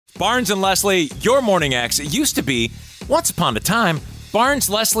Barnes and Leslie, your morning ex. It used to be, once upon a time, Barnes,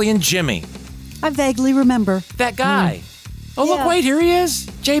 Leslie, and Jimmy. I vaguely remember. That guy. Oh, Yeah. look, wait, here he is.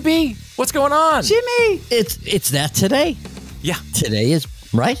 JB, what's going on? Jimmy! It's that today. Yeah. Today is,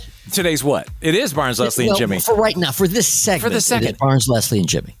 right? Today's what? It is Barnes, Leslie, and Jimmy. For right now, for this segment. It is Barnes, Leslie, and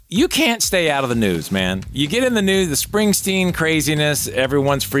Jimmy. You can't stay out of the news, man. You get in the news, the Springsteen craziness,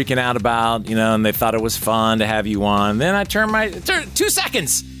 everyone's freaking out about, and they thought it was fun to have you on. Then I turn 2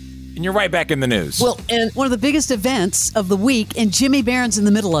 seconds, and you're right back in the news. Well, and One of the biggest events of the week, and Jimmy Barron's in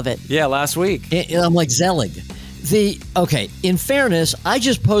the middle of it. yeah, last week. I'm like Zelig. In fairness, I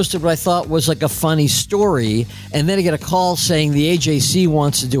just posted what I thought was like a funny story, and then I get a call saying the AJC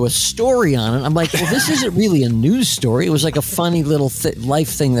wants to do a story on it. I'm like, well, this isn't really a news story. It was like a funny little life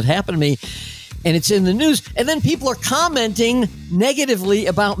thing that happened to me, and it's in the news. And then people are commenting negatively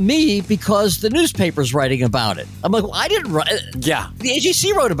about me because the newspaper's writing about it. I'm like, well, I didn't write it. Yeah. The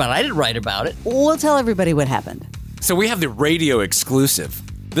AJC wrote about it. I didn't write about it. We'll tell everybody what happened. So we have the radio exclusive.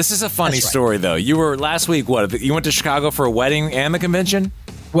 This is a funny That's right. story, though. You were last week, you went to Chicago for a wedding and the convention?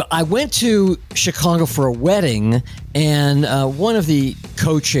 Well, I went to Chicago for a wedding, and one of the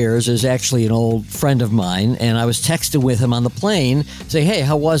co-chairs is actually an old friend of mine, and I was texting with him on the plane, saying, hey,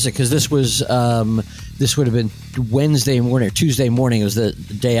 how was it? Because this would have been Wednesday morning or Tuesday morning. It was the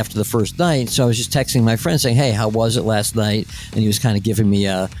day after the first night, so I was just texting my friend saying, hey, how was it last night? And he was kind of giving me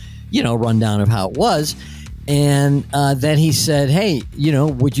a, rundown of how it was. And then he said, hey,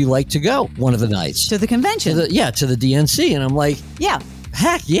 would you like to go one of the nights? To the convention. To the DNC. And I'm like, Yeah.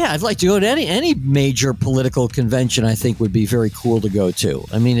 heck yeah, I'd like to go to any major political convention. I think would be very cool to go to.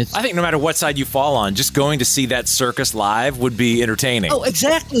 I mean, I think no matter what side you fall on, just going to see that circus live would be entertaining. Oh,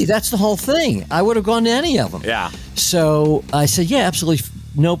 exactly. That's the whole thing. I would have gone to any of them. Yeah. So I said, yeah, absolutely.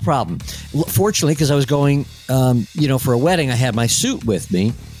 No problem. Fortunately, because I was going, for a wedding, I had my suit with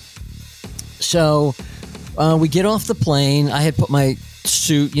me. So we get off the plane. I had put my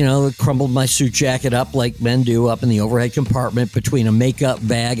suit, crumbled my suit jacket up like men do up in the overhead compartment between a makeup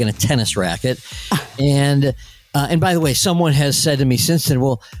bag and a tennis racket. And by the way, someone has said to me since then,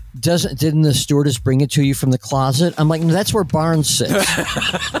 well, didn't the stewardess bring it to you from the closet? I'm like, no, that's where Barnes sits.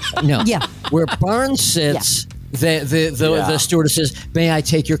 No. Yeah. Where Barnes sits, the stewardess says, may I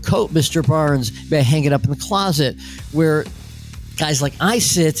take your coat, Mr. Barnes? May I hang it up in the closet? Where guys like I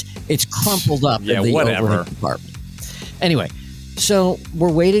sit, it's crumpled up in the overhead compartment. Anyway, so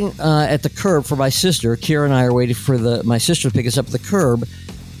we're waiting at the curb for my sister. Kira and I are waiting for my sister to pick us up at the curb.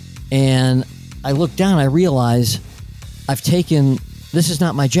 And I look down, I realize this is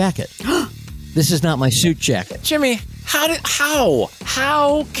not my jacket. This is not my suit jacket. Jimmy,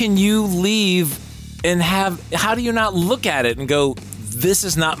 how can you leave and how do you not look at it and go, this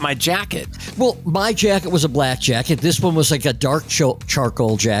is not my jacket? Well, my jacket was a black jacket. This one was like a dark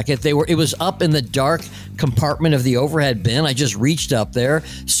charcoal jacket. It was up in the dark compartment of the overhead bin. I just reached up there,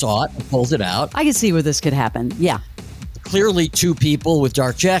 saw it, and pulled it out. I can see where this could happen. Yeah. Clearly, two people with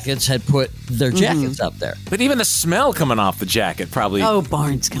dark jackets had put their jackets up there. But even the smell coming off the jacket probably. Oh,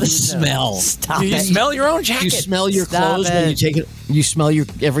 Barnes. The smell. Stop Do you it. smell your own jacket? You smell your Stop clothes when you it. take it. You smell your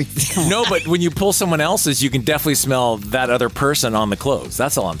everything. No, but when you pull someone else's, you can definitely smell that other person on the clothes.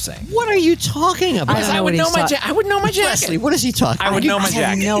 That's all I'm saying. What are you talking about? I I would know my jacket. I would know my jacket. Leslie, what is he talking I would know my I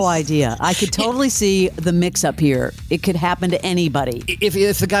have jacket. no idea. I could totally see the mix-up here. It could happen to anybody. If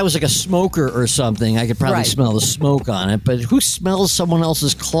the guy was like a smoker or something, I could probably Right. smell the smoke on it. But who smells someone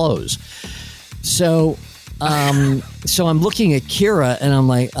else's clothes? So I'm looking at Kira and I'm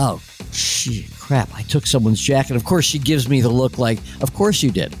like, oh, crap, I took someone's jacket. Of course, she gives me the look like, of course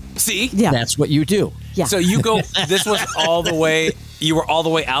you did. See? Yeah. That's what you do. Yeah. So you go, this was all the way, you were all the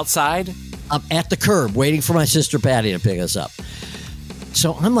way outside? I'm at the curb waiting for my sister Patty to pick us up.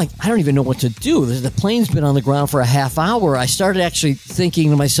 So I'm like, I don't even know what to do. The plane's been on the ground for a half hour. I started actually thinking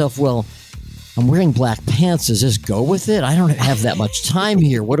to myself, well, I'm wearing black pants. Does this go with it? I don't have that much time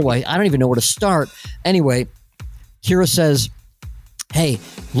here. I don't even know where to start. Anyway, Kira says, hey,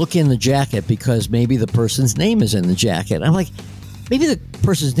 look in the jacket because maybe the person's name is in the jacket. I'm like, maybe the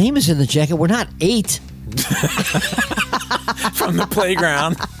person's name is in the jacket. We're not 8. From the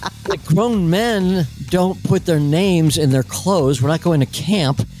playground. Like grown men don't put their names in their clothes. We're not going to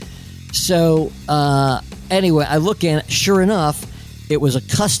camp. So anyway, I look in. Sure enough, it was a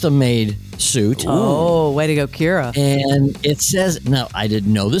custom-made suit. Oh, way to go, Kira. And it says, now, I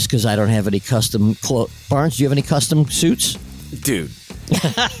didn't know this because I don't have any custom Barnes, do you have any custom suits? Dude.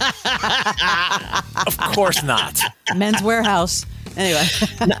 Of course not. Men's Warehouse. Anyway.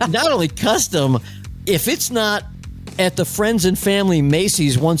 Not only custom, if it's not at the Friends and Family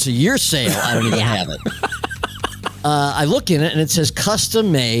Macy's once a year sale, I don't even have it. I look in it and it says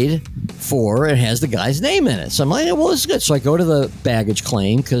custom made for, it has the guy's name in it. So I'm like, well, this is good. So I go to the baggage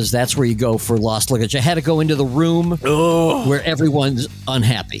claim because that's where you go for lost luggage. I had to go into the room where everyone's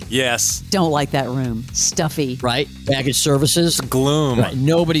unhappy. Yes. Don't like that room. Stuffy. Right? Baggage services. Gloom. Right.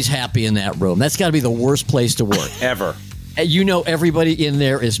 Nobody's happy in that room. That's got to be the worst place to work. Ever. And you know everybody in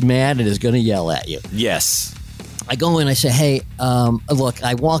there is mad and is going to yell at you. Yes. I go in, I say, hey, look,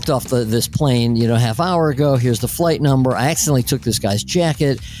 I walked off this plane, half hour ago. Here's the flight number. I accidentally took this guy's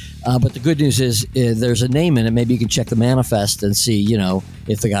jacket. But the good news is there's a name in it. Maybe you can check the manifest and see,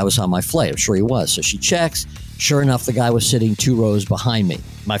 if the guy was on my flight. I'm sure he was. So she checks. Sure enough, the guy was sitting 2 rows behind me.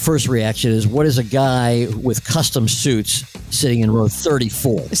 My first reaction is, what is a guy with custom suits sitting in row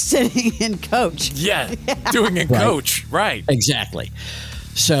 34? Sitting in coach. Yeah. Doing in coach. Right. Exactly.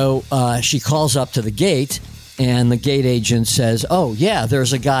 So she calls up to the gate. And the gate agent says, oh, yeah,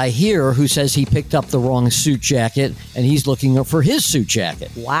 there's a guy here who says he picked up the wrong suit jacket and he's looking for his suit jacket.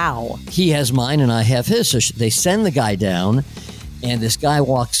 Wow. He has mine and I have his. So they send the guy down and this guy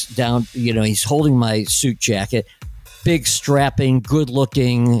walks down, he's holding my suit jacket. Big, strapping,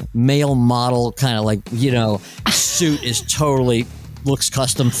 good-looking, male model, kind of like, suit is totally, looks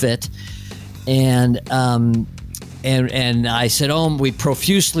custom fit. And I said, we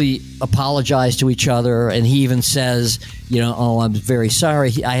profusely apologize to each other. And he even says, I'm very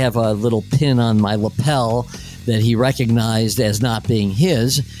sorry. I have a little pin on my lapel that he recognized as not being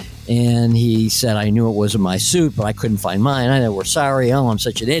his. And he said, I knew it wasn't my suit, but I couldn't find mine. I know we're sorry. Oh, I'm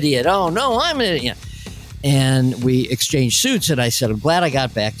such an idiot. Oh, no, I'm an idiot. And we exchanged suits. And I said, I'm glad I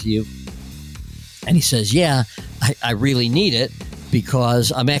got back to you. And he says, yeah, I really need it,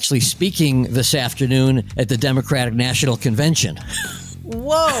 because I'm actually speaking this afternoon at the Democratic National Convention.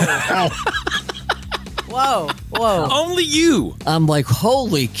 Whoa. Whoa. Only you. I'm like,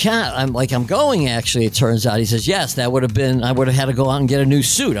 holy cow. I'm going, actually, it turns out. He says, yes, I would have had to go out and get a new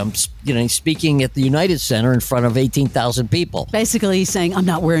suit. I'm, speaking at the United Center in front of 18,000 people. Basically, he's saying, I'm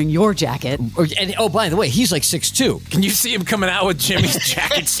not wearing your jacket. And, by the way, he's like 6'2". Can you see him coming out with Jimmy's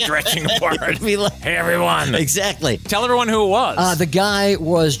jacket stretching apart? Hey, everyone. Exactly. Tell everyone who it was. The guy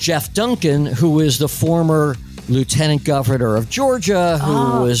was Geoff Duncan, who is the former lieutenant governor of Georgia,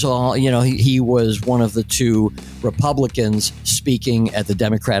 who was he was one of the 2 Republicans speaking at the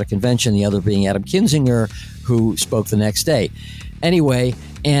Democratic convention, the other being Adam Kinzinger, who spoke the next day. Anyway,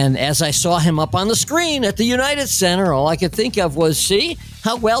 and as I saw him up on the screen at the United Center, all I could think of was, see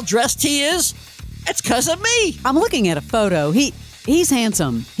how well dressed he is? It's because of me. I'm looking at a photo. He's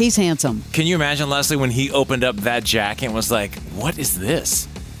handsome. He's handsome. Can you imagine, Leslie, when he opened up that jacket and was like, what is this?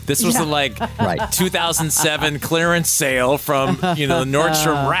 This was the 2007 clearance sale from the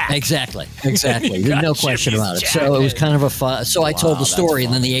Nordstrom rack. Exactly. No question about it. So it was kind of a fun. So I told the story,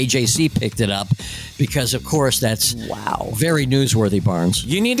 and then the AJC picked it up because, of course, that's very newsworthy, Barnes.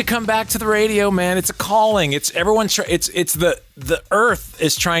 You need to come back to the radio, man. It's a calling. It's everyone's. It's the earth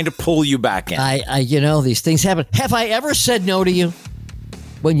is trying to pull you back in. I these things happen. Have I ever said no to you?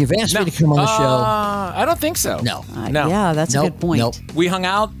 When you've asked me to come on the show? I don't think so. No. Yeah, that's a good point. Nope. We hung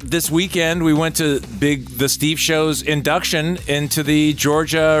out this weekend. We went to the Steve Show's induction into the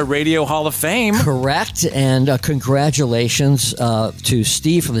Georgia Radio Hall of Fame. Correct. And congratulations to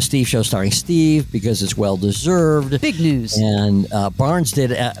Steve from the Steve Show starring Steve, because it's well-deserved. Big news. And Barnes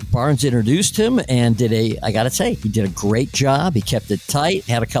introduced him and I got to say, he did a great job. He kept it tight,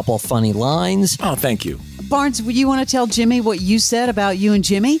 had a couple of funny lines. Oh, thank you. Barnes, would you want to tell Jimmy what you said about you and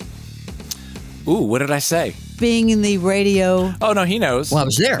Jimmy? Ooh, what did I say? Being in the radio. Oh, no, he knows. Well, I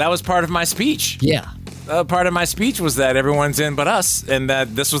was there. That was part of my speech. Yeah. Part of my speech was that everyone's in but us, and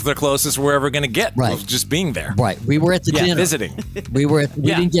that this was the closest we're ever going to get. Right. Was just being there. Right. We were at the dinner. Visiting. We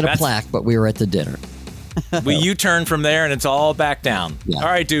didn't get a plaque, but we were at the dinner. We U-turn from there, and it's all back down. Yeah. All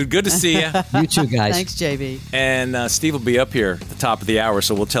right, dude. Good to see you. You too, guys. Thanks, JB. And Steve will be up here at the top of the hour,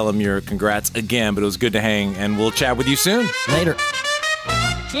 so we'll tell him your congrats again. But it was good to hang, and we'll chat with you soon. Later.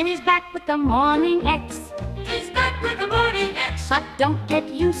 Jimmy's back with the Morning X. He's back with the Morning X. But don't get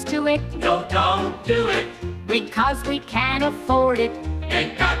used to it. No, don't do it. Because we can't afford it.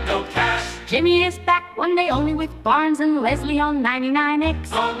 Ain't got no cash. Jimmy is back one day only with Barnes and Leslie on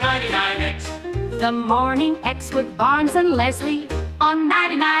 99X. On 99X. The Morning X with Barnes and Leslie on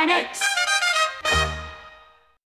 99X.